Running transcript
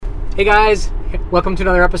Hey guys, welcome to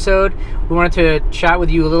another episode. We wanted to chat with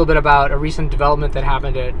you a little bit about a recent development that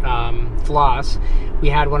happened at Floss. We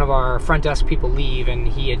had one of our front desk people leave, and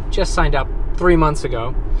he had just signed up 3 months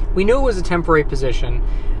ago. We knew it was a temporary position,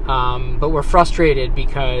 but we're frustrated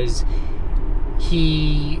because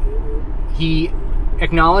he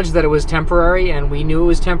acknowledged that it was temporary, and we knew it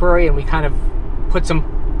was temporary, and we kind of put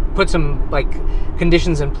some like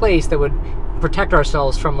conditions in place that would protect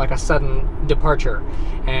ourselves from like a sudden departure,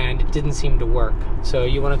 and it didn't seem to work. So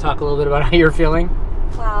you want to talk a little bit about how you're feeling?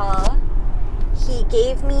 Well, he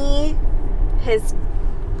gave me his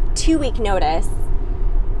 2-week notice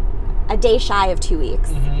a day shy of 2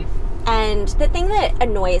 weeks. Mm-hmm. And the thing that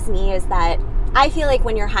annoys me is that I feel like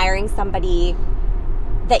when you're hiring somebody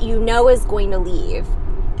that you know is going to leave,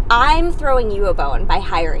 I'm throwing you a bone by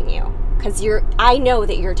hiring you because I know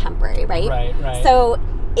that you're temporary, right? Right. So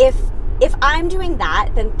if I'm doing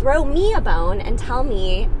that, then throw me a bone and tell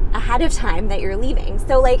me ahead of time that you're leaving.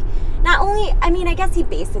 So, like, I guess he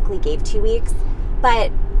basically gave 2 weeks,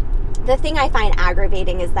 but the thing I find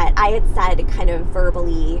aggravating is that I had said kind of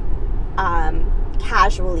verbally,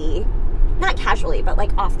 casually, not casually, but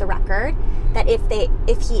like off the record, that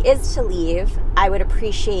if he is to leave, I would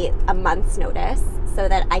appreciate a month's notice so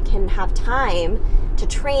that I can have time to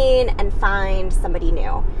train and find somebody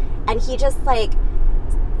new. And he just like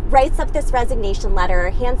writes up this resignation letter,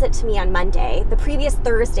 hands it to me on Monday. The previous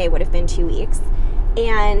Thursday would have been 2 weeks,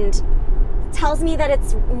 and tells me that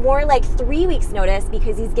it's more like 3 weeks notice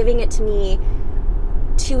because he's giving it to me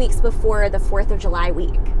 2 weeks before the 4th of July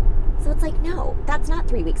week. So it's like, no, that's not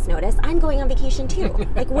 3 weeks notice. I'm going on vacation too.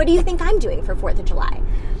 Like, what do you think I'm doing for 4th of July?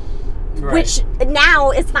 Right. Which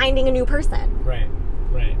now is finding a new person. Right.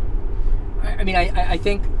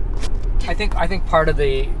 I think part of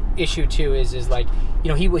the issue too is like, you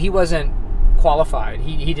know, he wasn't qualified.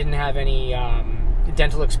 He didn't have any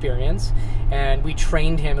dental experience, and we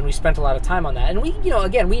trained him and we spent a lot of time on that. And we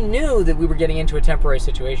knew that we were getting into a temporary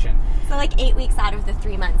situation. So like 8 weeks out of the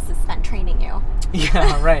 3 months is spent training you.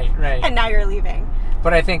 Yeah, right. And now you're leaving.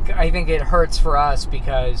 But I think it hurts for us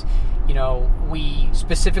because, you know, we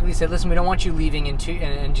specifically said, listen, we don't want you leaving and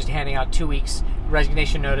just handing out 2 weeks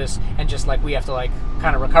resignation notice and just like we have to like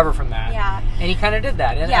kind of recover from that. Yeah. And he kind of did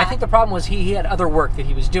that. And yeah. I think the problem was he had other work that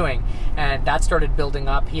he was doing, and that started building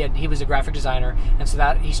up. He was a graphic designer, and so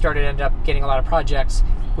that he ended up getting a lot of projects,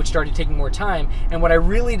 which started taking more time. And what I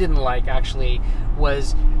really didn't like actually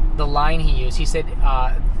was the line he used. He said,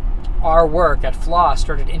 our work at Floss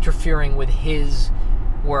started interfering with his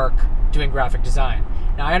work doing graphic design.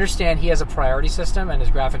 Now, I understand he has a priority system and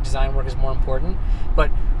his graphic design work is more important,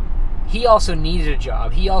 but he also needed a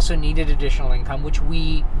job. He also needed additional income, which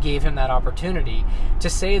we gave him that opportunity. To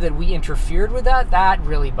say that we interfered with that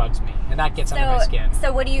really bugs me, and that gets under my skin.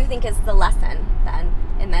 So what do you think is the lesson, then,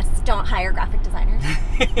 in this? Don't hire graphic designers?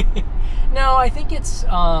 No, I think it's,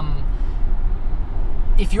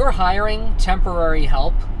 if you're hiring temporary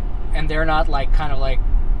help, and they're not like, kind of like,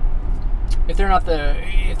 if they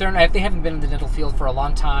haven't been in the dental field for a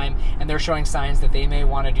long time and they're showing signs that they may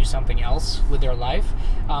want to do something else with their life,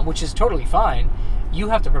 which is totally fine, you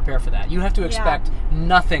have to prepare for that. You have to expect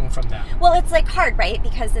nothing from them. Well, it's like hard, right?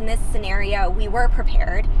 Because in this scenario, we were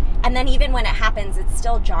prepared, and then even when it happens, it's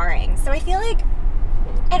still jarring. So I feel like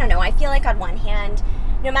on one hand,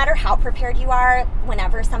 no matter how prepared you are,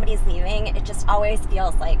 whenever somebody's leaving, it just always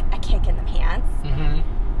feels like a kick in the pants. Mm-hmm.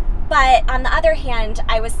 But on the other hand,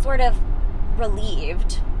 I was sort of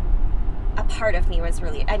relieved. A part of me was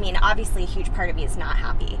relieved. I mean, obviously a huge part of me is not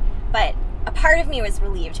happy, but a part of me was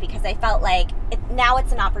relieved because I felt like now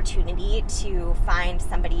it's an opportunity to find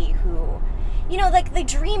somebody who, you know, like the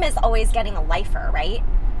dream is always getting a lifer, right?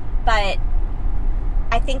 But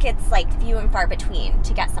I think it's like few and far between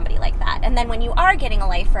to get somebody like that. And then when you are getting a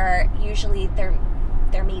lifer, usually they're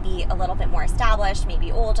maybe a little bit more established,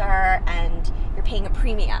 maybe older, and you're paying a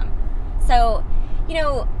premium. So, you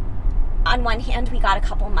know, on one hand, we got a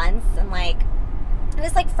couple months, and like it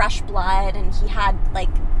was like fresh blood, and he had like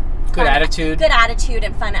good attitude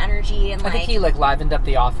and fun energy, and I think he like livened up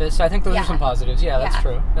the office. I think those are some positives. Yeah, that's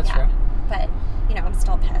true. That's true. But you know, I'm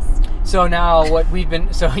still pissed. So now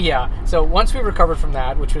so once we recovered from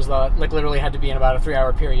that, which was like literally had to be in about a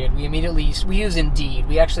 3-hour period, we use Indeed.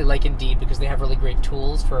 We actually like Indeed because they have really great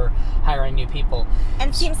tools for hiring new people.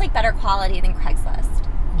 And seems like better quality than Craigslist.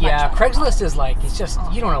 Yeah, Craigslist is like, it's just,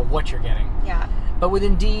 you don't know what you're getting. Yeah. But with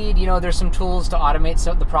Indeed, you know, there's some tools to automate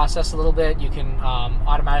the process a little bit. You can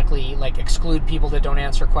automatically like exclude people that don't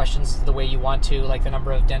answer questions the way you want to, like the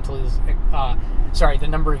number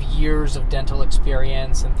of years of dental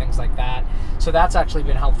experience and things like that. So that's actually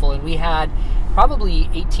been helpful. And we had probably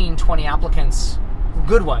 18, 20 applicants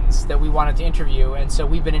good ones that we wanted to interview, and so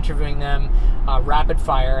we've been interviewing them rapid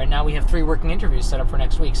fire, and now we have 3 working interviews set up for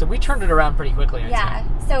next week. So we turned it around pretty quickly, I'd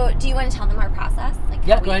say. So do you want to tell them our process?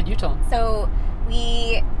 Go ahead, you tell them. So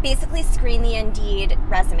we basically screen the Indeed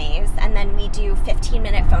resumes, and then we do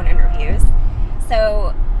 15-minute phone interviews.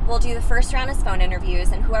 So we'll do the first round as phone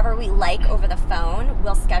interviews, and whoever we like over the phone,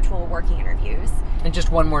 we'll schedule working interviews. And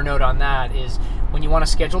just one more note on that is when you want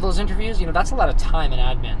to schedule those interviews, that's a lot of time and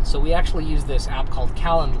admin. So we actually use this app called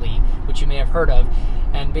Calendly, which you may have heard of,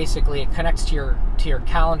 and basically it connects to your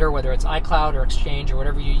calendar, whether it's iCloud or Exchange or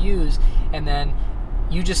whatever you use, and then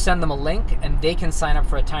you just send them a link, and they can sign up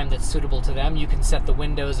for a time that's suitable to them. You can set the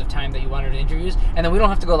windows of time that you wanted to interviews, and then we don't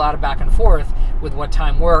have to go a lot of back and forth with what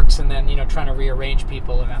time works, and then trying to rearrange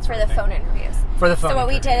people and that sort of thing. For the phone interviews. For the phone. So what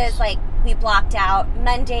we did is we blocked out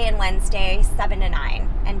Monday and Wednesday 7 to 9,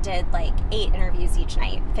 and did 8 interviews each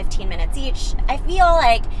night, 15 minutes each. I feel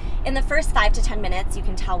like in the first 5 to 10 minutes, you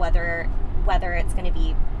can tell whether it's going to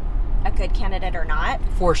be a good candidate or not.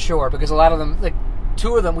 For sure, because a lot of them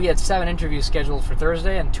 2 of them, we had 7 interviews scheduled for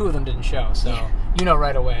Thursday, and 2 of them didn't show. So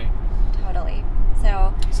right away. Totally.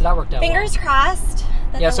 So that worked out. Fingers crossed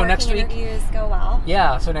that the so working next week, interviews go well.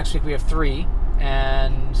 Yeah. So next week we have 3,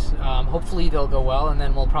 and hopefully they'll go well, and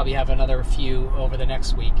then we'll probably have another few over the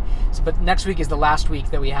next week. But next week is the last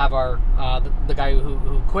week that we have our the guy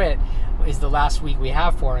who quit is the last week we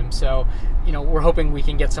have for him. So we're hoping we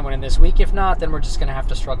can get someone in this week. If not, then we're just going to have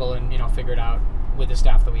to struggle and figure it out with the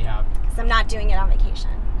staff that we have. Because I'm not doing it on vacation.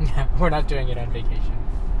 We're not doing it on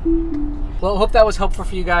vacation. Well, I hope that was helpful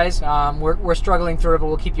for you guys. We're struggling through it, but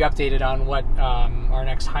we'll keep you updated on what our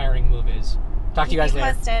next hiring move is. Talk to you guys later.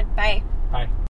 Keep me posted. Bye. Bye.